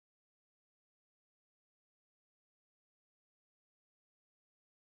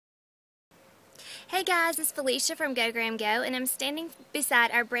Hey guys, it's Felicia from Go Graham Go, and I'm standing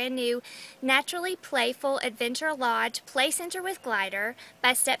beside our brand new Naturally Playful Adventure Lodge Play Center with Glider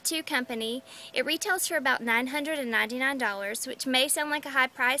by Step2 company. It retails for about $999, which may sound like a high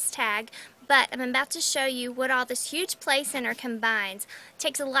price tag, but I'm about to show you what all this huge play center combines. It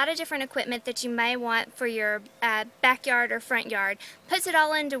takes a lot of different equipment that you may want for your backyard or front yard, puts it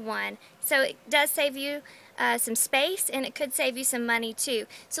all into one. So it does save you some space, and it could save you some money too.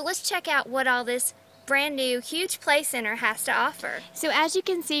 So let's check out what all this brand new huge play center has to offer. So as you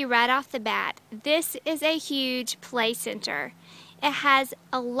can see right off the bat, this is a huge play center. It has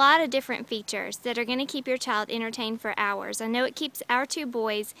a lot of different features that are going to keep your child entertained for hours. I know it keeps our two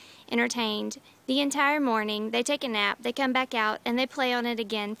boys entertained the entire morning. They take a nap, they come back out, and they play on it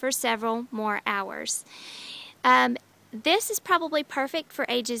again for several more hours. This is probably perfect for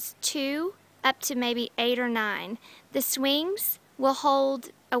ages 2 up to maybe 8 or 9. The swings will hold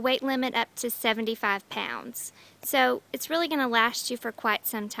a weight limit up to 75 pounds. So it's really going to last you for quite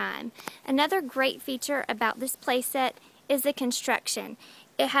some time. Another great feature about this playset is the construction.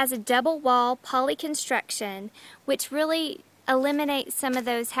 It has a double wall poly construction, which really eliminates some of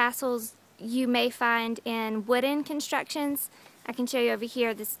those hassles you may find in wooden constructions. I can show you over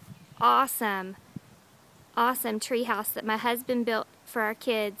here this awesome tree house that my husband built for our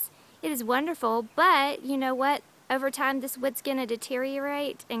kids. It is wonderful, but you know what? Over time, this wood's going to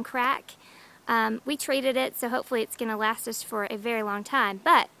deteriorate and crack. We treated it, so hopefully it's going to last us for a very long time.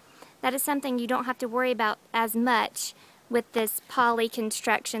 But that is something you don't have to worry about as much with this poly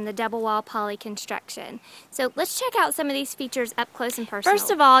construction, the double wall poly construction. So let's check out some of these features up close and personal. First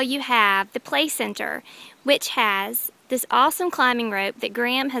of all, you have the play center, which has this awesome climbing rope that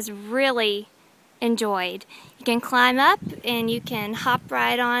Graham has really enjoyed. You can climb up and you can hop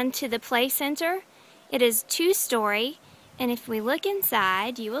right on to the play center. It is 2-story, and if we look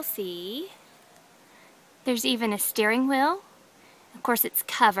inside, you will see there's even a steering wheel. Of course, it's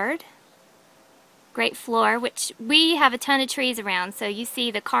covered. Great floor, which we have a ton of trees around, so you see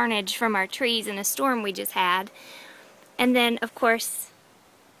the carnage from our trees in a storm we just had. And then, of course,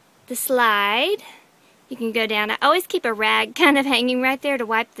 the slide. You can go down. I always keep a rag kind of hanging right there to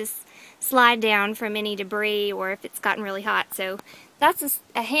wipe this slide down from any debris or if it's gotten really hot. So that's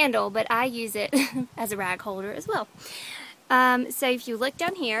a handle, but I use it as a rag holder as well. So if you look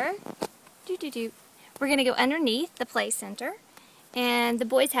down here, we're going to go underneath the play center. And the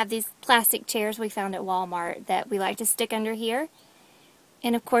boys have these plastic chairs we found at Walmart that we like to stick under here.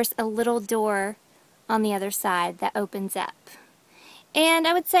 And of course a little door on the other side that opens up. And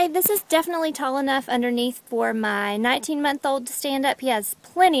I would say this is definitely tall enough underneath for my 19-month-old to stand up. He has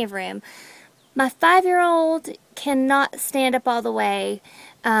plenty of room. My 5-year-old cannot stand up all the way,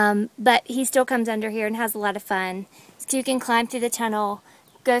 but he still comes under here and has a lot of fun. So you can climb through the tunnel,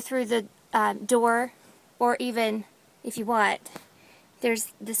 go through the door, or even, if you want,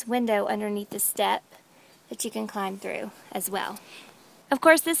 there's this window underneath the step that you can climb through as well. Of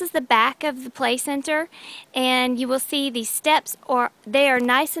course, this is the back of the play center, and you will see these steps, they are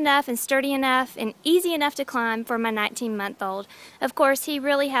nice enough and sturdy enough and easy enough to climb for my 19-month-old. Of course, he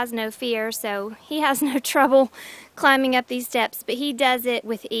really has no fear, so he has no trouble climbing up these steps, but he does it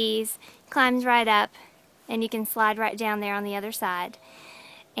with ease, climbs right up, and you can slide right down there on the other side.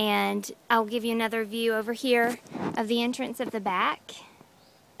 And I'll give you another view over here of the entrance of the back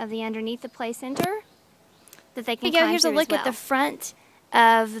of the underneath the play center that they can climb through as well. Here's a look at the front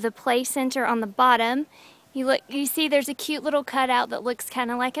of the play center on the bottom. You see there's a cute little cutout that looks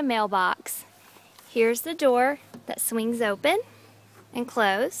kind of like a mailbox. Here's the door that swings open and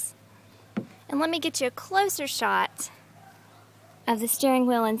close. And let me get you a closer shot of the steering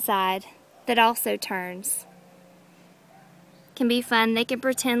wheel inside that also turns. Can be fun. They can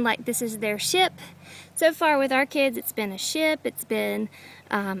pretend like this is their ship. So far with our kids, it's been a ship, it's been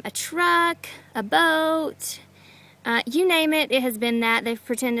a truck, a boat, you name it, it has been that. They've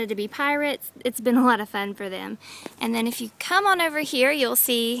pretended to be pirates. It's been a lot of fun for them. And then if you come on over here, you'll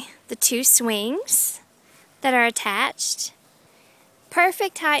see the 2 swings that are attached.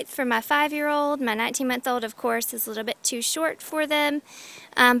 Perfect height for my 5-year-old. My 19-month-old, of course, is a little bit too short for them,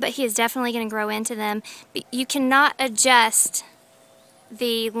 but he is definitely going to grow into them. But you cannot adjust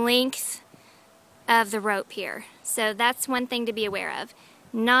the length of the rope here. So that's one thing to be aware of.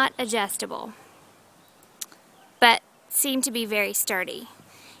 Not adjustable, but seem to be very sturdy.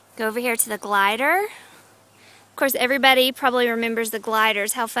 Go over here to the glider. Of course, everybody probably remembers the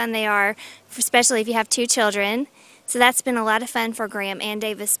gliders, how fun they are, especially if you have 2 children. So that's been a lot of fun for Graham and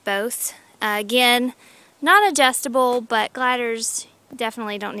Davis both. Again, not adjustable, but gliders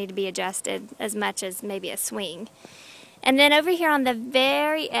definitely don't need to be adjusted as much as maybe a swing. And then over here on the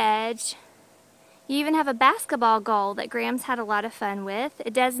very edge, You even have a basketball goal that Graham's had a lot of fun with.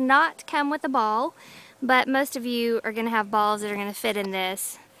 It does not come with a ball, but most of you are going to have balls that are going to fit in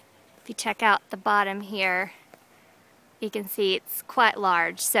this. If you check out the bottom here, you can see it's quite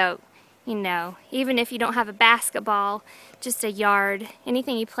large. So, you know, even if you don't have a basketball, just a yard,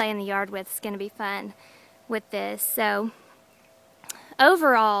 anything you play in the yard with is going to be fun with this. So,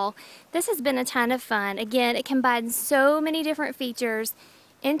 overall, this has been a ton of fun. Again, it combines so many different features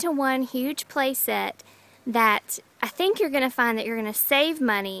into one huge play set that I think you're going to find that you're going to save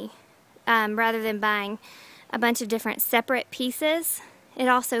money rather than buying a bunch of different separate pieces. It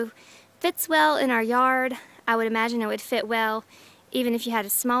also fits well in our yard. I would imagine it would fit well even if you had a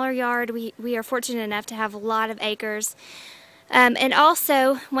smaller yard. We are fortunate enough to have a lot of acres. And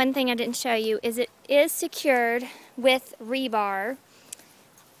also, one thing I didn't show you is it is secured with rebar.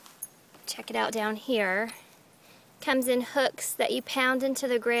 Check it out down here. Comes in hooks that you pound into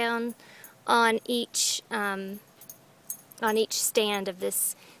the ground on each stand of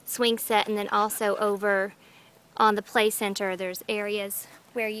this swing set, and then also over on the play center there's areas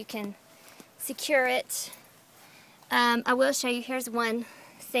where you can secure it. I will show you, here's one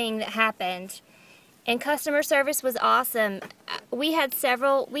thing that happened, and customer service was awesome. We had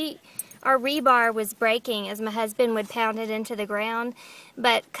several, our rebar was breaking as my husband would pound it into the ground,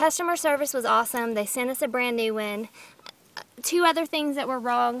 but customer service was awesome. They sent us a brand new one. Two other things that were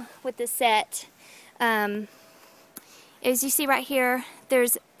wrong with the set. As you see right here,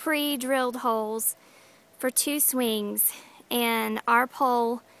 there's pre-drilled holes for 2 swings, and our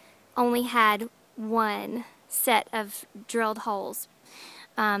pole only had 1 set of drilled holes.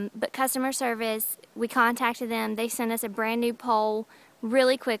 But customer service, we contacted them. They sent us a brand new pole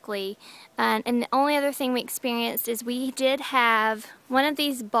really quickly. And the only other thing we experienced is we did have one of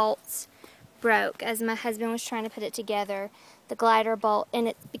these bolts broke as my husband was trying to put it together, the glider bolt,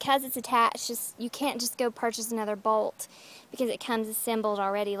 and because it's attached, you can't just go purchase another bolt because it comes assembled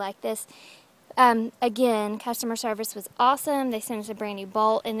already like this. Again, customer service was awesome. They sent us a brand new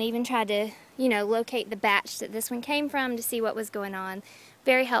bolt, and they even tried to, locate the batch that this one came from to see what was going on.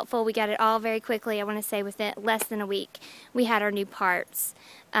 Very helpful. We got it all very quickly. I want to say within less than a week we had our new parts.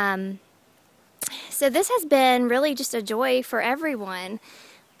 So this has been really just a joy for everyone.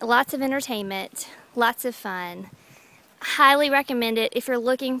 Lots of entertainment, lots of fun. Highly recommend it if you're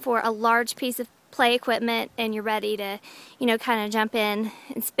looking for a large piece of play equipment and you're ready to, kind of jump in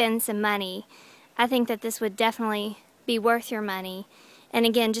and spend some money. I think that this would definitely be worth your money. And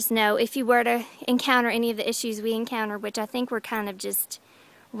again, just know if you were to encounter any of the issues we encountered, which I think were kind of just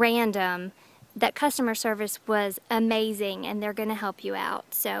random, that customer service was amazing and they're going to help you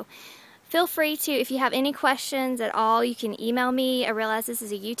out. So feel free to, if you have any questions at all, you can email me. I realize this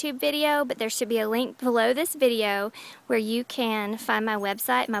is a YouTube video, but there should be a link below this video where you can find my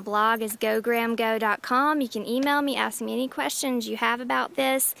website. My blog is gograhamgo.com. You can email me, ask me any questions you have about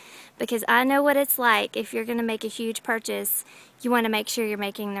this, because I know what it's like. If you're going to make a huge purchase, you want to make sure you're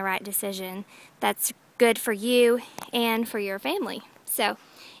making the right decision. That's good for you and for your family. So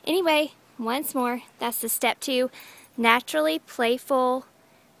anyway, once more, that's the Step 2 Naturally Playful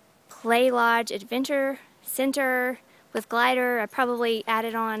Play Lodge Adventure Center with glider. I probably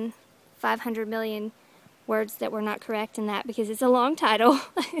added on 500 million words that were not correct in that because it's a long title.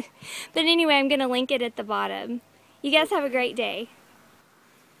 But anyway, I'm going to link it at the bottom. You guys have a great day.